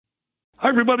Hi,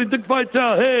 everybody. Dick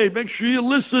Vitale. Hey, make sure you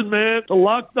listen, man, to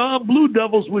Locked On Blue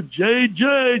Devils with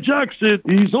J.J. Jackson.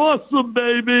 He's awesome,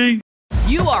 baby.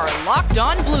 You are Locked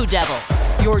On Blue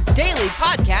Devils, your daily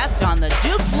podcast on the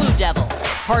Duke Blue Devils,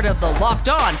 part of the Locked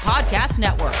On Podcast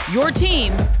Network, your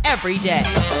team every day.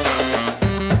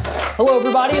 Hello,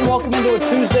 everybody, and welcome into a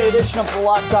Tuesday edition of the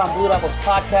Locked On Blue Devils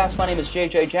podcast. My name is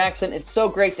J.J. Jackson. It's so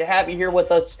great to have you here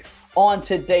with us on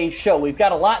today's show. We've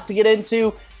got a lot to get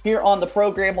into here on the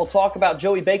program. We'll talk about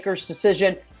Joey Baker's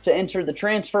decision to enter the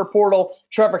transfer portal.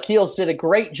 Trevor Keels did a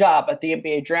great job at the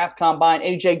NBA Draft Combine.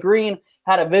 AJ Green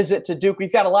had a visit to Duke.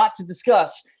 We've got a lot to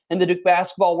discuss in the Duke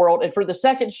basketball world. And for the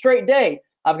second straight day,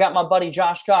 I've got my buddy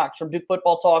Josh Cox from Duke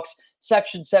Football Talks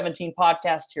Section 17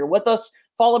 podcast here with us.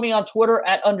 Follow me on Twitter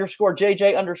at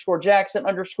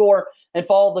 _JJ_Jackson_ and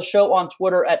follow the show on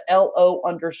Twitter at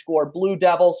LO_Blue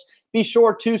Devils. Be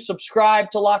sure to subscribe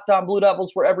to Locked On Blue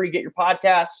Devils wherever you get your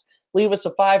podcast. Leave us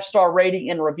a 5-star rating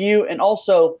and review, and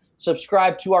also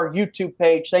subscribe to our YouTube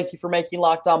page. Thank you for making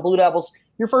Locked On Blue Devils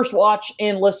your first watch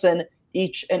and listen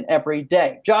each and every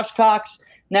day. Josh Cox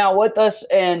now with us,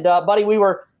 and buddy, we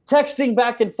were texting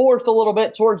back and forth a little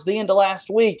bit towards the end of last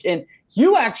week, and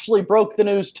you actually broke the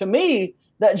news to me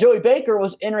that Joey Baker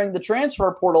was entering the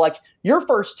transfer portal. Like, your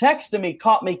first text to me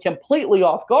caught me completely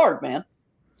off guard, man.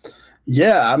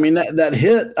 Yeah, I mean, that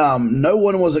hit, no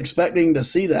one was expecting to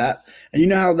see that. And you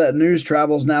know how that news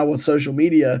travels now with social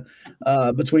media,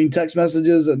 between text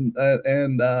messages and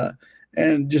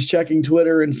just checking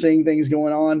Twitter and seeing things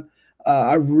going on.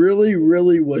 I really,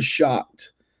 really was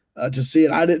shocked to see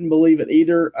it. I didn't believe it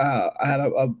either. I had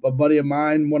a buddy of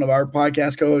mine, one of our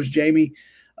podcast co-hosts, Jamie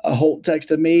Holt,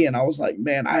 texted me, and I was like,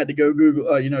 man, I had to go Google,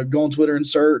 go on Twitter and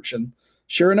search. And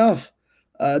sure enough,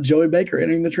 Joey Baker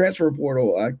entering the transfer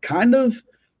portal, kind of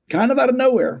out of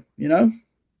nowhere, It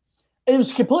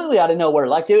was completely out of nowhere.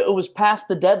 Like, it was past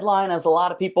the deadline, as a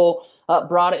lot of people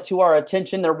brought it to our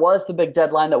attention. There was the big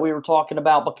deadline that we were talking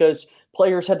about because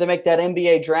players had to make that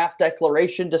NBA draft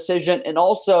declaration decision and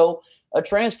also a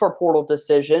transfer portal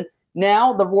decision.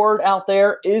 Now the word out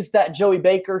there is that Joey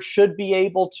Baker should be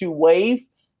able to waive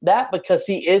that because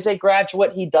he is a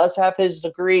graduate. He does have his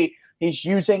degree. He's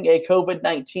using a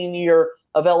COVID-19 year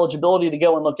of eligibility to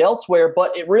go and look elsewhere,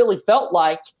 but it really felt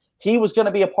like he was going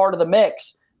to be a part of the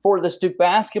mix for this Duke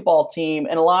basketball team.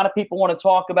 And a lot of people want to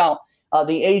talk about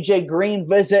the AJ Green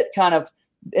visit, kind of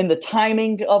in the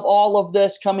timing of all of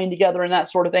this coming together and that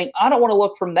sort of thing. I don't want to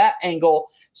look from that angle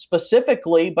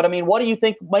specifically, but I mean, what do you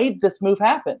think made this move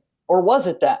happen? Or was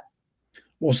it that?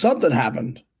 Well, something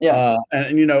happened. Yeah.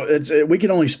 We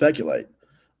can only speculate.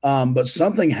 But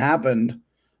something happened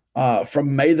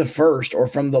from May the 1st or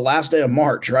from the last day of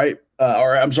March, right?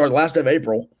 Last day of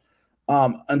April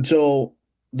until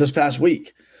this past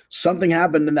week. Something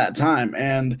happened in that time.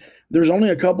 And there's only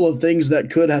a couple of things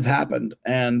that could have happened.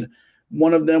 And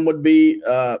one of them would be,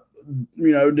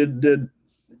 did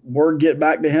word get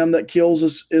back to him that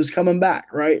Keels is coming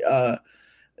back, right?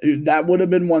 That would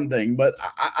have been one thing, but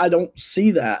I don't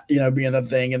see that, being the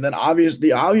thing. And then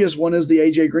the obvious one is the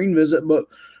AJ Green visit. But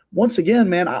once again,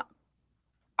 man,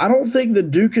 I don't think the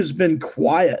Duke has been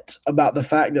quiet about the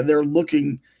fact that they're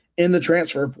looking in the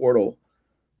transfer portal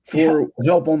for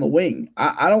help on the wing.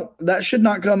 That should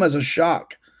not come as a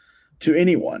shock to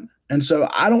anyone. And so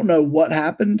I don't know what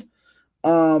happened,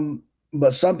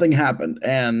 but something happened.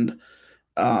 And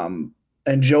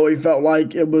Joey felt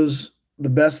like it was the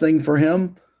best thing for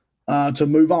him to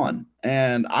move on.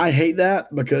 And I hate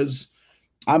that because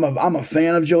I'm a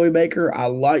fan of Joey Baker. I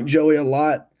like Joey a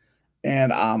lot.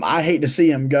 And I hate to see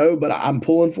him go, but I'm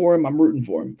pulling for him. I'm rooting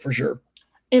for him for sure.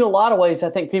 In a lot of ways, I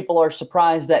think people are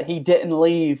surprised that he didn't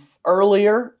leave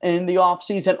earlier in the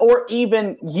offseason or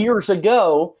even years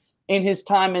ago in his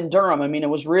time in Durham. I mean, it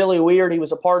was really weird. He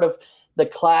was a part of the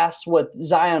class with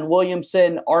Zion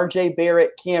Williamson, RJ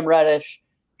Barrett, Cam Reddish,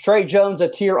 Trey Jones, a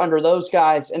tier under those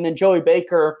guys. And then Joey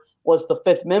Baker was the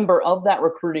fifth member of that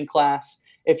recruiting class.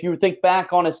 If you think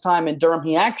back on his time in Durham,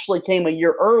 he actually came a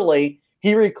year early.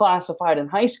 He reclassified in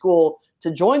high school to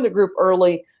join the group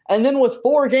early. And then with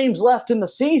 4 games left in the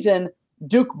season,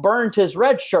 Duke burned his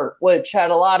red shirt, which had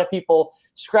a lot of people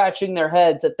scratching their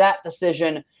heads at that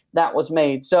decision that was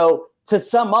made. So to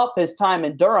sum up his time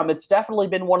in Durham, it's definitely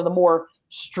been one of the more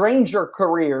stranger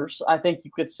careers, I think you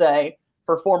could say,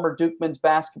 for former Duke men's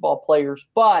basketball players.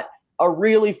 But a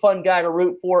really fun guy to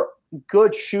root for,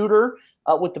 good shooter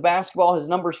with the basketball. His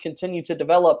numbers continue to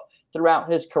develop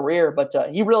throughout his career, but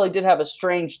he really did have a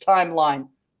strange timeline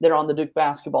there on the Duke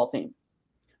basketball team.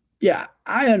 Yeah,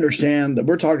 I understand that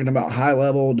we're talking about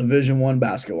high-level Division I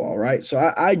basketball, right?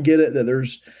 So I get it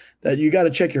that you got to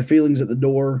check your feelings at the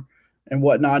door and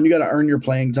whatnot. And you got to earn your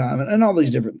playing time and all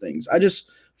these different things. I just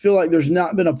feel like there's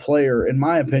not been a player, in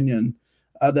my opinion,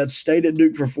 that's stayed at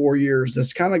Duke for 4 years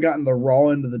that's kind of gotten the raw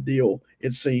end of the deal,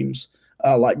 it seems,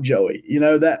 like Joey. You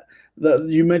know,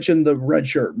 you mentioned the red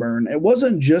shirt burn. It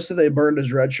wasn't just that they burned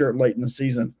his red shirt late in the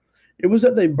season. It was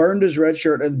that they burned his red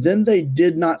shirt and then they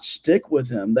did not stick with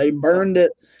him. They burned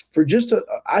it for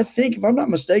I think, if I'm not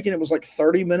mistaken, it was like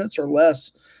 30 minutes or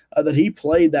less that he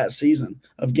played that season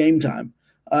of game time.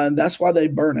 And that's why they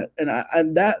burn it.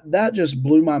 And that just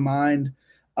blew my mind.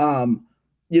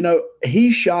 You know,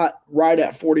 he shot right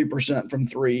at 40% from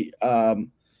three.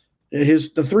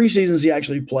 The 3 seasons he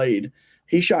actually played,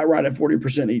 he shot right at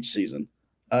 40% each season.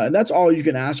 And that's all you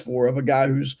can ask for of a guy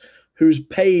who's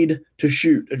paid to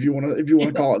shoot, if you want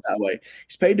to call it that way.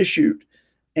 He's paid to shoot.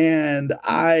 And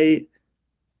I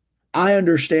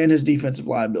understand his defensive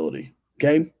liability.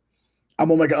 Okay. I'm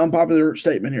gonna make an unpopular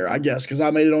statement here, I guess, because I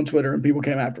made it on Twitter and people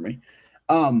came after me.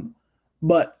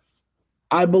 But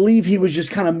I believe he was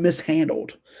just kind of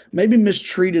mishandled. Maybe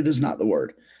mistreated is not the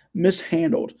word.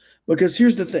 Mishandled. Because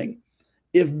here's the thing.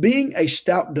 If being a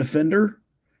stout defender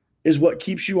is what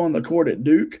keeps you on the court at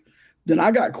Duke, then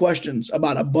I got questions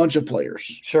about a bunch of players.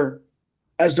 Sure.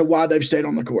 As to why they've stayed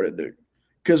on the court at Duke.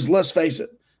 Because let's face it,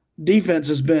 defense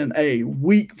has been a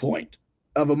weak point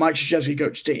of a Mike Krzyzewski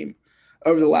coach team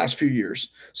over the last few years.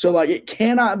 So, like, it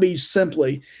cannot be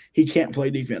simply he can't play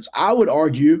defense. I would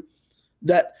argue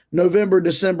that November,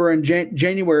 December, and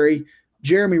January,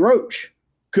 Jeremy Roach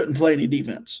couldn't play any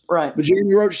defense. Right. But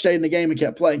Jeremy Roach stayed in the game and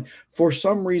kept playing. For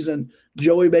some reason,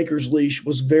 Joey Baker's leash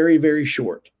was very, very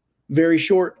short. Very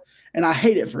short. And I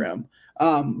hate it for him.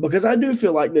 Because I do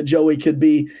feel like that Joey could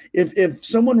be, if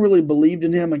someone really believed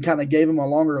in him and kind of gave him a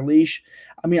longer leash,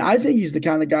 I mean, I think he's the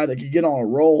kind of guy that could get on a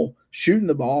roll shooting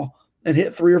the ball and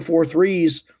hit 3 or 4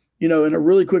 threes, you know, in a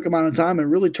really quick amount of time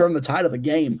and really turn the tide of a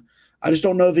game. I just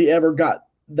don't know if he ever got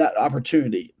that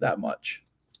opportunity that much.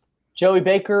 Joey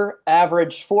Baker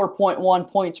averaged 4.1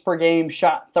 points per game,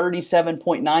 shot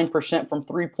 37.9% from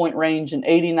three-point range in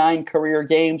 89 career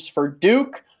games for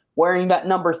Duke, wearing that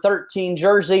number 13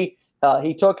 jersey.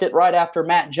 He took it right after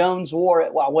Matt Jones wore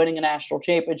it while winning a national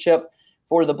championship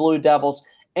for the Blue Devils.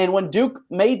 And when Duke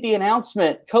made the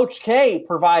announcement, Coach K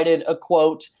provided a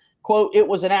quote, "It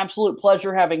was an absolute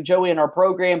pleasure having Joey in our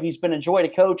program. He's been a joy to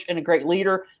coach and a great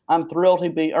leader. I'm thrilled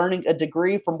he'll be earning a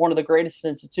degree from one of the greatest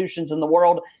institutions in the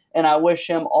world, and I wish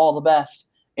him all the best,"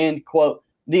 end quote.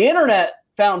 The internet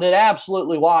found it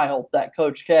absolutely wild that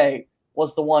Coach K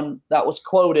was the one that was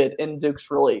quoted in Duke's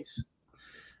release.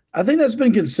 I think that's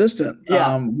been consistent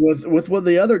with what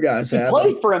the other guys have. He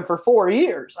played for him for 4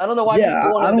 years. I don't know why.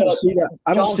 Yeah, I don't see that.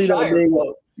 I don't see that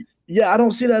being. Yeah, I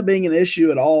don't see that being an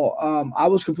issue at all. I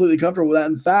was completely comfortable with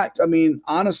that. In fact, I mean,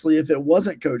 honestly, if it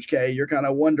wasn't Coach K, you're kind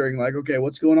of wondering, like, okay,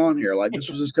 what's going on here? Like, this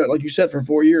was his coach, like you said, for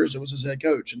 4 years, it was his head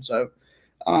coach, and so,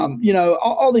 you know,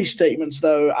 all these statements,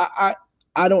 though, I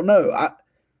don't know.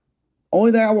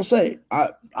 Only thing I will say,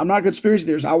 I'm not a conspiracy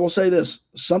theorist. I will say this: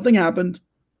 something happened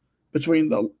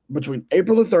between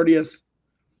April the 30th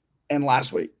and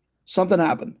last week. Something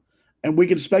happened. And we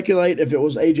can speculate if it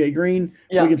was AJ Green.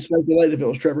 Yeah. We can speculate if it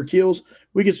was Trevor Keels.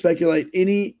 We could speculate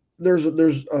there's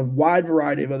a wide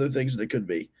variety of other things that it could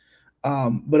be.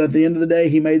 But at the end of the day,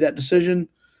 he made that decision,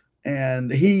 and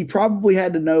he probably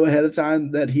had to know ahead of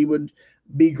time that he would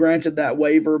be granted that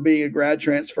waiver, being a grad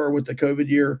transfer with the COVID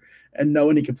year and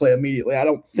knowing he could play immediately. I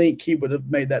don't think he would have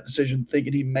made that decision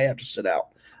thinking he may have to sit out.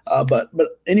 But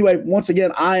anyway, once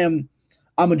again, I'm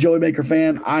a Joey Baker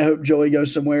fan. I hope Joey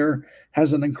goes somewhere,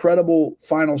 has an incredible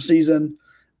final season,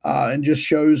 and just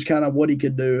shows kind of what he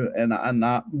could do. And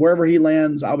wherever he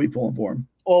lands, I'll be pulling for him.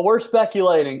 Well, we're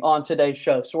speculating on today's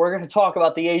show, so we're going to talk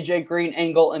about the AJ Green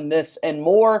angle and this and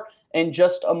more in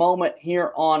just a moment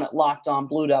here on Locked On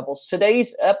Blue Devils.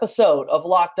 Today's episode of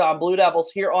Locked On Blue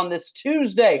Devils here on this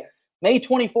Tuesday, May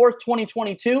 24th,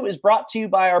 2022, is brought to you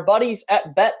by our buddies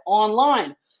at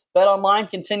BetOnline. BetOnline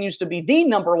continues to be the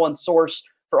number one source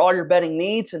for all your betting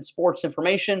needs and sports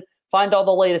information. Find all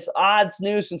the latest odds,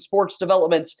 news, and sports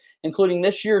developments, including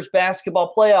this year's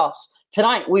basketball playoffs.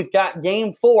 Tonight, we've got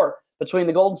Game 4 between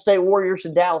the Golden State Warriors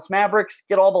and Dallas Mavericks.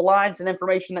 Get all the lines and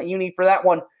information that you need for that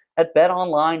one at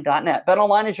betonline.net.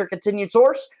 BetOnline is your continued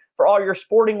source for all your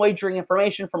sporting wagering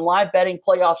information from live betting,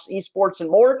 playoffs, esports, and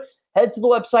more. Head to the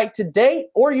website today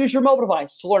or use your mobile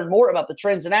device to learn more about the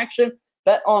trends in action.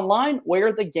 BetOnline,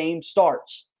 where the game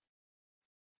starts.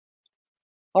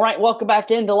 All right, welcome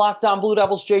back into Locked On Blue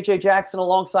Devils. JJ Jackson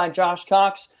alongside Josh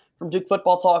Cox from Duke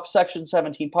Football Talk Section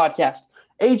 17 podcast.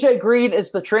 AJ Green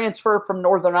is the transfer from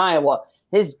Northern Iowa.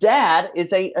 His dad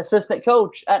is an assistant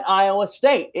coach at Iowa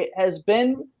State. It has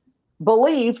been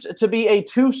believed to be a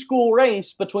two-school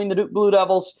race between the Duke Blue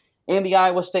Devils and the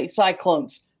Iowa State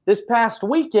Cyclones. This past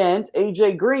weekend,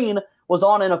 A.J. Green was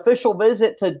on an official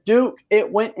visit to Duke.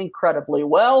 It went incredibly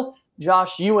well.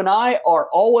 Josh, you and I are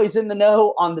always in the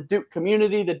know on the Duke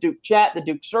community, the Duke chat, the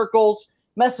Duke circles,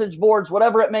 message boards,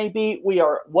 whatever it may be. We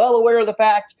are well aware of the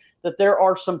fact that there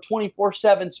are some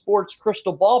 24/7 sports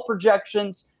crystal ball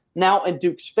projections now in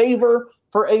Duke's favor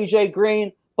for A.J.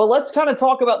 Green. But let's kind of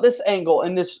talk about this angle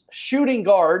and this shooting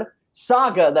guard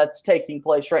saga that's taking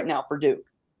place right now for Duke.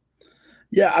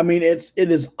 Yeah, I mean, it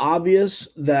is obvious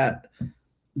that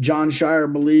Jon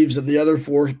Scheyer believes that the other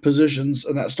four positions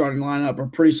in that starting lineup are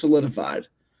pretty solidified.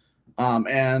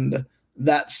 And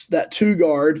that two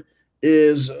guard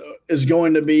is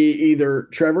going to be either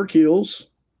Trevor Keels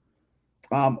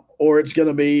or it's going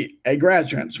to be a grad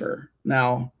transfer.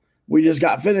 Now, we just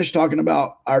got finished talking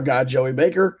about our guy, Joey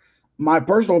Baker. My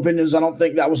personal opinion is I don't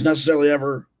think that was necessarily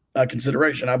ever a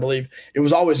consideration. I believe it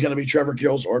was always going to be Trevor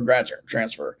Keels or a grad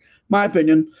transfer. My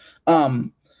opinion.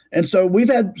 And so we've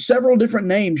had several different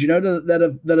names,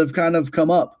 that have kind of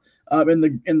come up in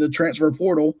the transfer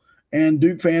portal, and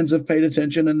Duke fans have paid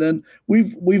attention. And then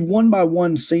we've one by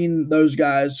one seen those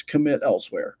guys commit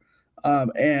elsewhere.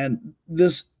 And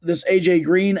this AJ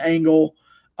Green angle,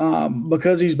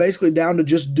 because he's basically down to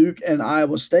just Duke and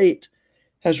Iowa State,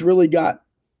 has really got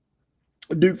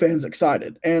Duke fans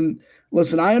excited. And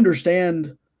listen, I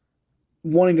understand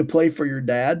wanting to play for your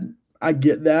dad. I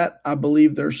get that. I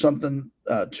believe there's something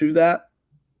to that.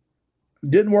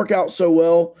 Didn't work out so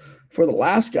well for the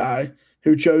last guy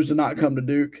who chose to not come to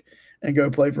Duke and go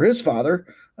play for his father,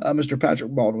 Mr.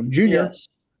 Patrick Baldwin Jr., Yes.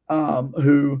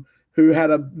 who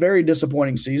had a very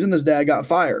disappointing season. His dad got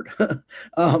fired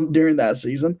during that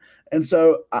season. And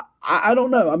so I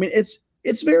don't know. I mean,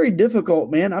 it's very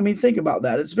difficult, man. I mean, think about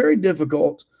that. It's very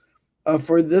difficult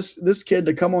for this kid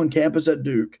to come on campus at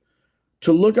Duke,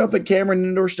 to look up at Cameron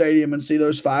Indoor Stadium and see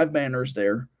those 5 banners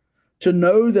there, to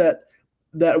know that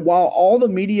while all the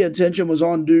media attention was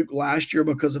on Duke last year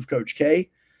because of Coach K,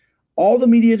 all the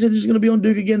media attention is going to be on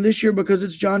Duke again this year because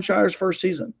it's Jon Scheyer's first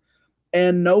season.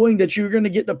 And knowing that you're going to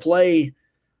get to play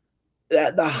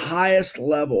at the highest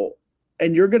level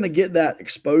and you're going to get that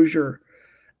exposure.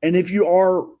 And if you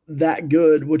are that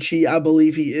good, which I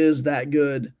believe he is that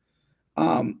good,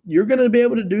 you're going to be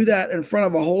able to do that in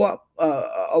front of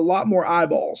a lot more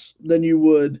eyeballs than you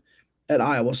would at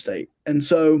Iowa State. And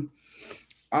so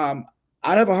I'd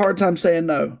have a hard time saying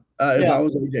no if I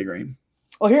was AJ Green.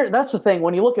 Well, that's the thing.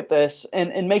 When you look at this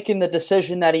and making the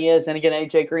decision that he is, and again,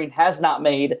 AJ Green has not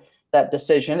made that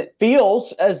decision, it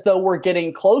feels as though we're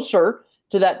getting closer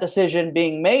to that decision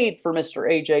being made for Mr.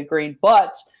 AJ Green,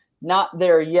 but not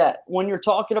there yet. When you're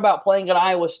talking about playing at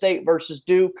Iowa State versus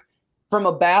Duke, from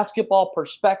a basketball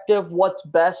perspective, what's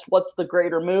best? What's the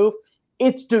greater move?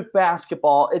 It's Duke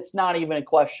basketball. It's not even a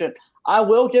question. I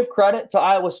will give credit to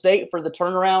Iowa State for the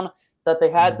turnaround that they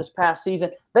had this past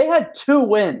season. They had 2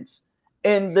 wins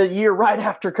in the year right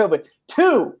after COVID.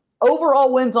 2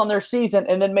 overall wins on their season,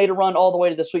 and then made a run all the way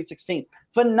to the Sweet 16.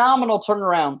 Phenomenal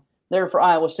turnaround there for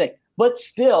Iowa State. But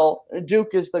still,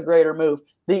 Duke is the greater move.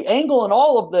 The angle in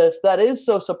all of this that is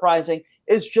so surprising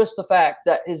is just the fact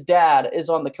that his dad is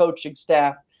on the coaching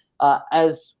staff.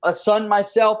 As a son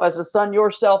myself, as a son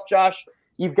yourself, Josh,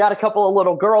 you've got a couple of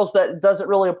little girls that doesn't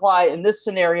really apply in this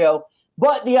scenario.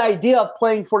 But the idea of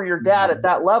playing for your dad at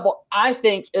that level, I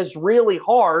think, is really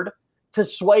hard to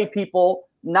sway people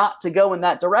not to go in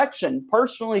that direction.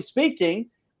 Personally speaking,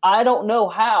 I don't know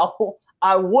how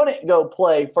I wouldn't go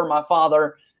play for my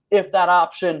father if that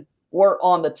option were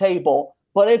on the table.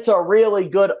 But it's a really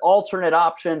good alternate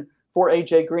option for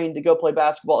AJ Green to go play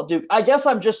basketball at Duke. I guess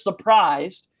I'm just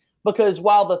surprised because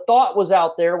while the thought was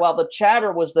out there, while the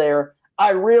chatter was there, I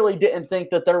really didn't think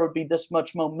that there would be this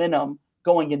much momentum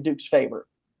going in Duke's favor.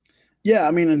 Yeah,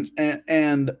 I mean,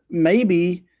 and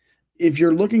maybe if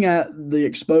you're looking at the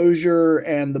exposure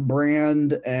and the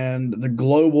brand and the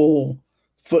global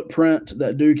footprint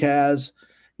that Duke has,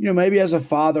 maybe as a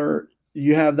father,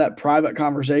 you have that private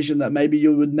conversation that maybe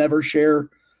you would never share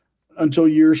until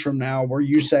years from now, where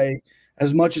you say,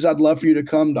 as much as I'd love for you to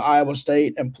come to Iowa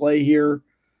State and play here,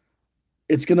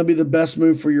 it's going to be the best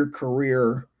move for your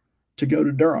career to go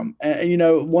to Durham.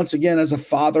 And once again, as a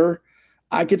father,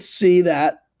 I could see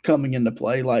that coming into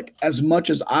play. Like, as much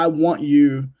as I want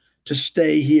you to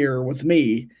stay here with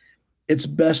me, it's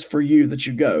best for you that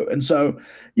you go. And so,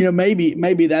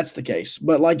 maybe that's the case.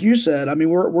 But like you said, I mean,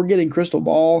 we're getting crystal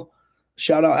ball.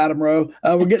 Shout out Adam Rowe.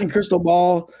 We're getting crystal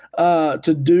ball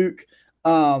to Duke.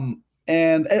 And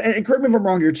correct me if I'm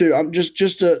wrong here too. I'm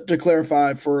just to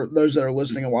clarify for those that are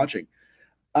listening and watching.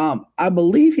 I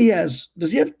believe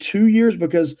does he have 2 years?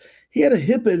 Because he had a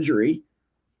hip injury,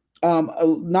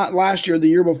 not last year, the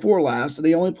year before last, and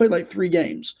he only played like 3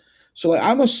 games. So like,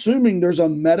 I'm assuming there's a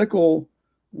medical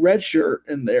red shirt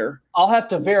in there. I'll have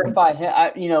to verify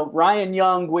him. Ryan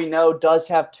Young, we know, does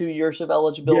have 2 years of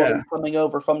eligibility coming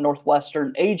over from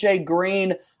Northwestern. AJ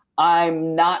Green,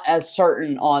 I'm not as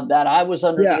certain on that. I was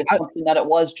under the assumption that it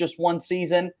was just 1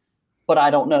 season, but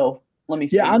I don't know. Let me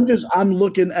see. Yeah, I'm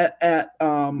looking at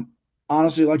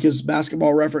honestly, like his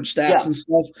basketball reference stats and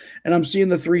stuff, and I'm seeing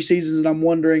the 3 seasons, and I'm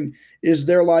wondering, is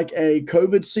there like a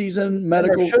COVID season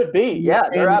medical? There should be, yeah.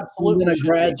 There absolutely and then a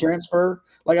grad transfer.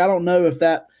 Like, I don't know if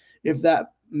that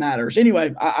matters.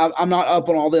 Anyway, I'm not up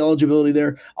on all the eligibility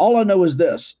there. All I know is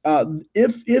this: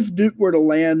 if Duke were to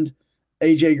land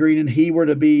AJ Green and he were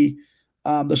to be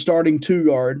the starting 2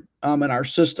 guard in our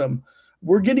system,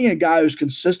 we're getting a guy who's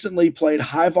consistently played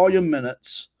high volume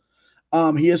minutes.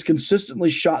 He has consistently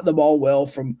shot the ball well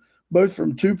from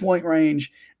 2-point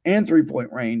range and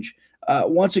 3-point range.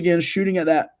 Once again, shooting at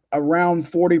that around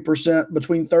 40%,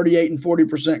 between 38 and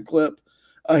 40% clip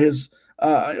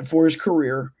for his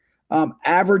career.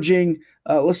 Averaging,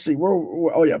 let's see,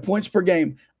 points per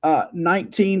game,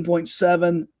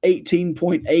 19.7,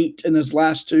 18.8 in his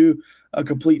last 2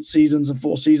 complete seasons and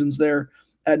full seasons there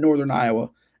at Northern Iowa.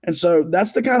 And so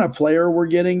that's the kind of player we're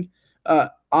getting.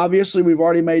 Obviously, we've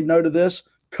already made note of this.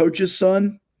 Coach's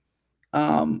son,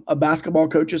 a basketball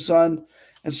coach's son.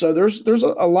 And so there's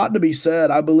a lot to be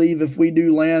said. I believe if we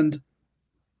do land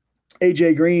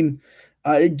AJ Green,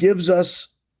 it gives us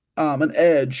an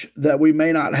edge that we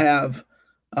may not have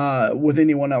with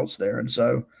anyone else there. And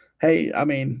so, hey, I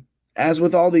mean, as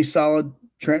with all these solid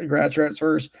grad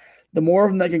transfers, the more of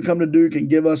them that can come to Duke and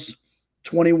give us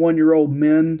 21-year-old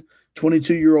men,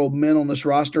 22-year-old men on this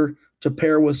roster to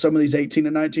pair with some of these 18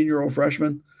 and 19-year-old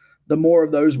freshmen, the more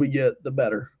of those we get, the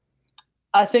better.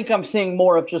 I think I'm seeing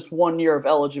more of just 1 year of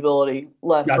eligibility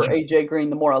left for AJ Green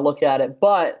the more I look at it.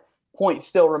 But point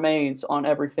still remains on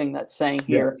everything that's saying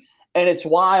here. Yeah. And it's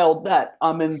wild that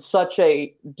I'm in such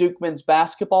a Duke men's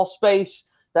basketball space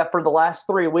that for the last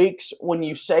 3 weeks, when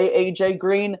you say AJ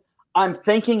Green, I'm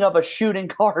thinking of a shooting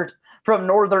guard from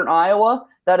Northern Iowa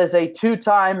that is a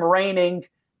 2-time reigning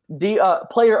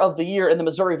player of the year in the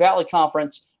Missouri Valley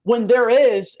Conference, when there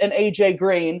is an AJ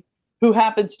Green who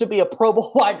happens to be a Pro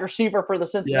Bowl wide receiver for the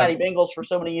Cincinnati Bengals for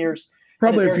so many years.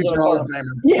 Probably a future Hall of Famer.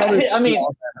 Yeah, I mean,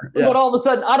 but all of a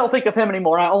sudden, I don't think of him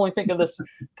anymore. I only think of this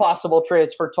possible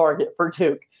transfer target for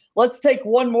Duke. Let's take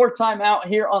one more time out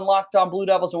here on Locked On Blue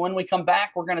Devils, and when we come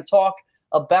back, we're going to talk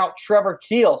about Trevor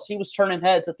Keels. He was turning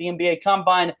heads at the NBA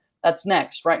Combine. That's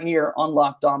next, right here on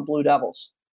Locked On Blue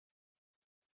Devils.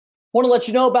 Want to let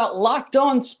you know about Locked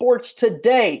On Sports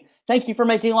Today. Thank you for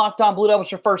making Locked On Blue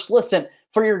Devils your first listen.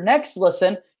 For your next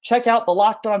listen, check out the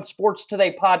Locked On Sports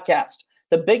Today podcast.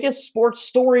 The biggest sports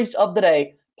stories of the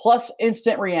day, plus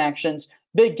instant reactions,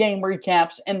 big game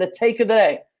recaps, and the take of the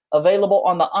day. Available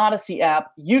on the Odyssey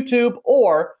app, YouTube,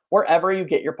 or wherever you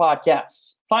get your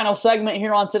podcasts. Final segment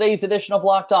here on today's edition of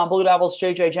Locked On Blue Devils.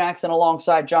 JJ Jackson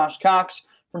alongside Josh Cox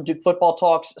from Duke Football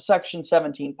Talks Section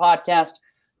 17 podcast.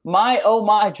 My, oh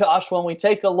my, Josh, when we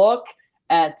take a look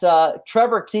at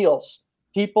Trevor Keels,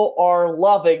 people are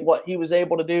loving what he was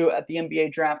able to do at the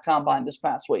NBA Draft Combine this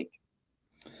past week.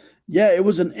 Yeah, it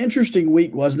was an interesting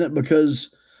week, wasn't it?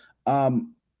 Because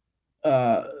Jonathan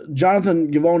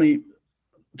Givony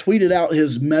tweeted out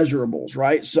his measurables,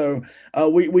 right? So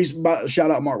we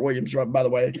shout out Mark Williams, by the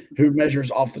way, who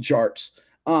measures off the charts.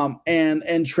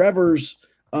 And Trevor's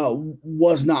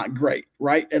was not great,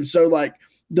 right? And so like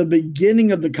the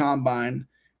beginning of the combine,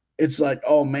 it's like,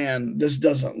 oh man, this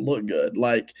doesn't look good.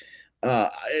 Like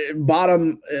in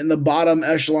the bottom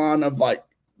echelon of like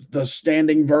the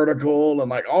standing vertical and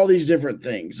like all these different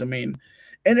things. I mean,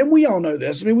 and we all know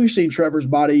this. I mean, we've seen Trevor's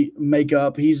body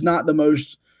makeup. He's not the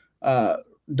most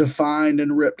defined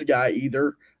and ripped guy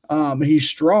either. He's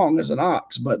strong as an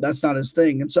ox, but that's not his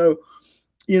thing. And so,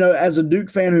 you know, as a Duke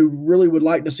fan who really would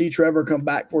like to see Trevor come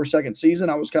back for a second season,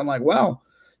 I was kind of like, wow,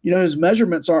 you know, his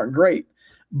measurements aren't great.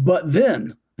 But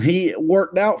then he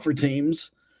worked out for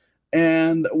teams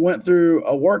and went through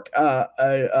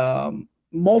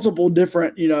multiple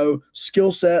different, you know,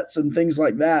 skill sets and things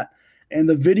like that. And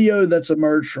the video that's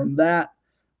emerged from that,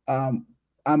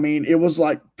 I mean, it was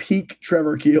like peak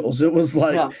Trevor Keels. It was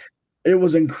like, It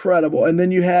was incredible. And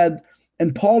then you had,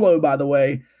 and Paulo, by the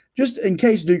way, just in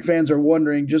case Duke fans are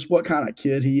wondering just what kind of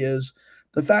kid he is,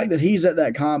 the fact that he's at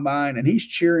that combine and he's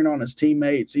cheering on his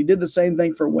teammates. He did the same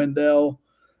thing for Wendell,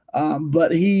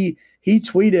 but he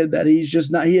tweeted that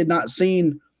he had not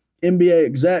seen NBA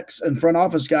execs and front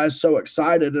office guys so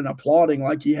excited and applauding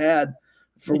like he had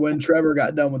for when Trevor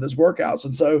got done with his workouts.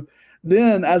 And so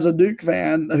then as a Duke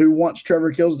fan who wants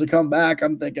Trevor Keels to come back,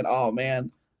 I'm thinking, oh,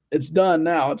 man, it's done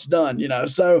now. It's done,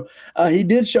 So he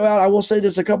did show out. I will say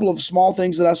this, a couple of small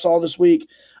things that I saw this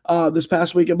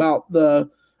past week about the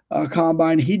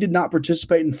combine. He did not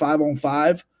participate in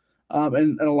 5-on-5.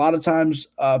 And a lot of times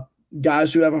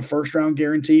guys who have a first-round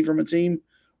guarantee from a team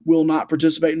will not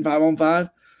participate in 5-on-5.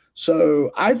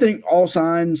 So I think all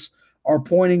signs are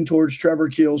pointing towards Trevor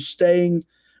Keels staying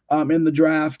in the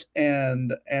draft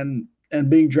and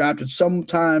being drafted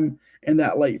sometime in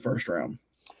that late first round.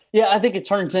 Yeah, I think it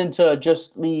turns into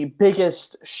just the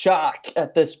biggest shock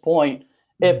at this point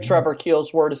if Trevor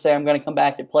Keels were to say, I'm going to come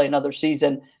back and play another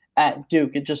season at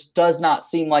Duke. It just does not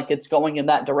seem like it's going in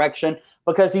that direction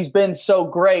because he's been so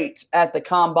great at the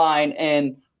combine,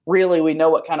 and really we know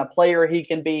what kind of player he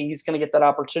can be. He's going to get that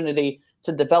opportunity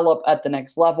to develop at the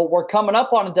next level. We're coming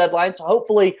up on a deadline, so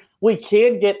hopefully we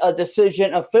can get a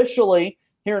decision officially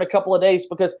here in a couple of days,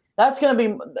 because that's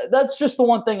just the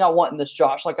one thing I want in this,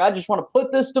 Josh. Like, I just want to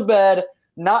put this to bed,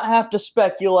 not have to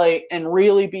speculate, and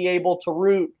really be able to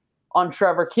root on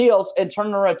Trevor Keels and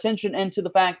turn our attention into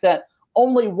the fact that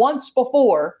only once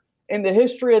before in the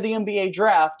history of the NBA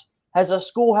draft has a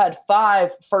school had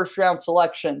 5 first-round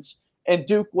selections, and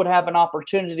Duke would have an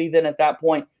opportunity then at that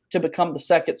point to become the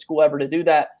second school ever to do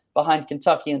that behind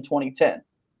Kentucky in 2010.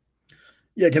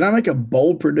 Yeah, can I make a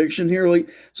bold prediction here? Like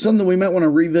something we might want to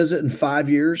revisit in 5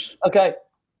 years? Okay.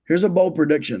 Here's a bold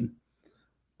prediction.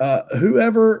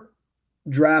 Whoever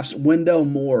drafts Wendell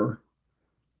Moore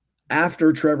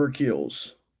after Trevor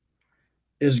Keels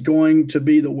is going to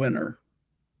be the winner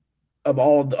of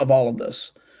all of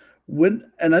this.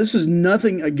 And this is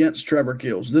nothing against Trevor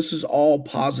Keels. This is all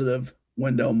positive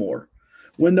Wendell Moore.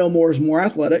 Wendell Moore is more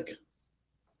athletic.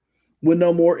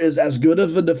 Wendell Moore is as good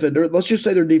of a defender. Let's just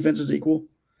say their defense is equal.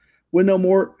 Wendell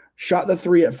Moore shot the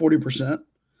 3 at 40%.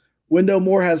 Wendell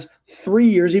Moore has 3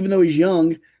 years, even though he's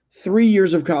young, 3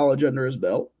 years of college under his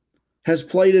belt, has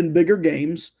played in bigger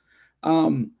games,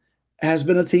 has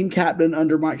been a team captain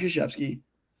under Mike Krzyzewski.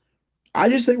 I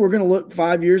just think we're going to look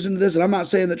 5 years into this, and I'm not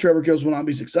saying that Trevor Keels will not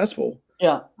be successful.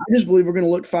 Yeah. I just believe we're going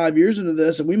to look 5 years into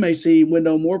this, and we may see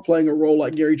Wendell Moore playing a role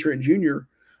like Gary Trent Jr.,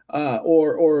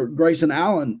 or Grayson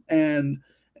Allen, and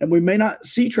we may not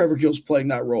see Trevor Keels playing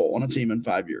that role on a team in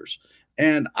 5 years.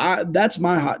 And that's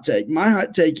my hot take. My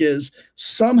hot take is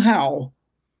somehow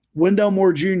Wendell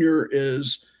Moore Jr.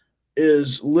 is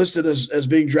listed as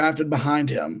being drafted behind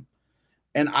him.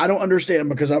 And I don't understand,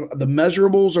 because the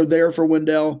measurables are there for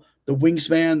Wendell, the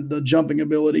wingspan, the jumping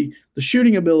ability, the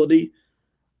shooting ability.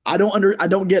 I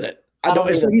don't get it.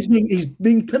 It's like he's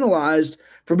being penalized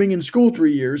for being in school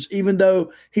 3 years, even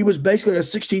though he was basically a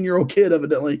 16-year-old kid,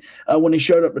 evidently, when he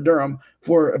showed up to Durham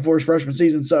for his freshman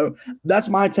season. So that's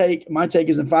my take. My take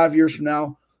is in 5 years from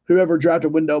now, whoever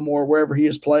drafted Wendell Moore, wherever he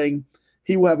is playing,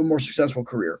 he will have a more successful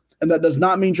career. And that does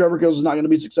not mean Trevor Keels is not going to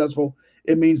be successful.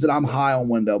 It means that I'm high on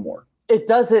Wendell Moore. It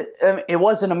doesn't. It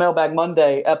wasn't a Mailbag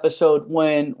Monday episode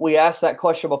when we asked that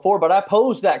question before, but I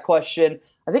posed that question,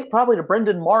 I think probably to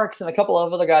Brendan Marks and a couple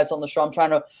of other guys on the show. I'm trying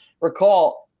to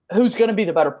recall who's going to be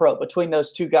the better pro between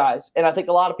those two guys. And I think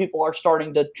a lot of people are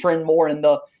starting to trend more in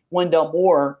the Wendell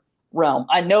Moore realm.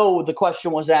 I know the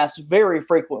question was asked very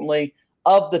frequently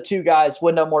of the two guys,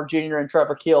 Wendell Moore Jr. and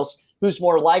Trevor Keels, who's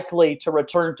more likely to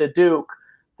return to Duke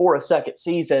for a second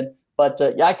season. But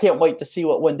I can't wait to see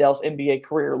what Wendell's NBA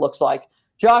career looks like.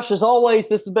 Josh, as always,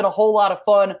 this has been a whole lot of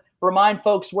fun. Remind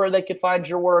folks where they could find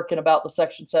your work and about the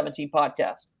Section 17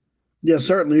 podcast. Yes,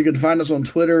 certainly. You can find us on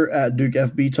Twitter at Duke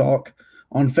FB Talk.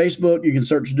 On Facebook, you can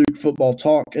search Duke Football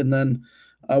Talk. And then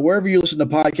wherever you listen to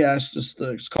podcasts,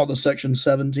 it's called the Section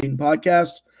 17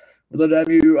 podcast. We'd love to have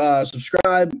you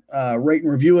subscribe, rate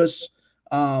and review us.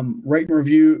 Rate and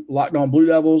review Locked On Blue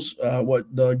Devils,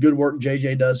 what the good work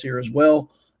JJ does here as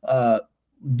well.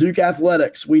 Duke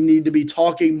Athletics, we need to be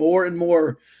talking more and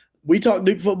more. We talk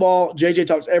Duke football. JJ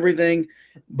talks everything.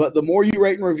 But the more you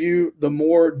rate and review, the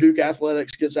more Duke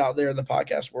Athletics gets out there in the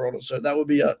podcast world. And so that would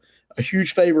be a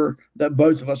huge favor that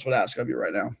both of us would ask of you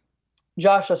right now.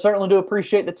 Josh, I certainly do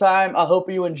appreciate the time. I hope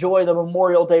you enjoy the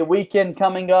Memorial Day weekend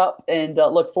coming up, and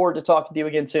look forward to talking to you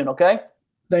again soon, okay?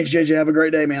 Thanks, JJ. Have a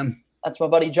great day, man. That's my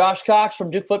buddy Josh Cox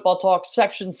from Duke Football Talk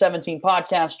Section 17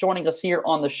 podcast joining us here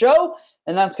on the show.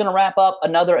 And that's going to wrap up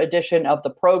another edition of the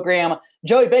program.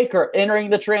 Joey Baker entering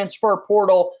the transfer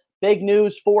portal. Big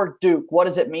news for Duke. What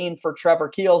does it mean for Trevor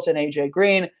Keels and AJ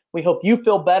Green? We hope you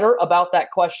feel better about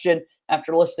that question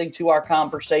after listening to our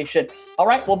conversation. All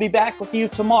right, we'll be back with you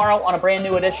tomorrow on a brand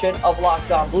new edition of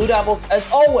Locked On Blue Devils. As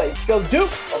always, go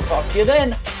Duke. I'll talk to you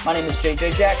then. My name is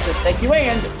JJ Jackson. Thank you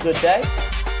and good day.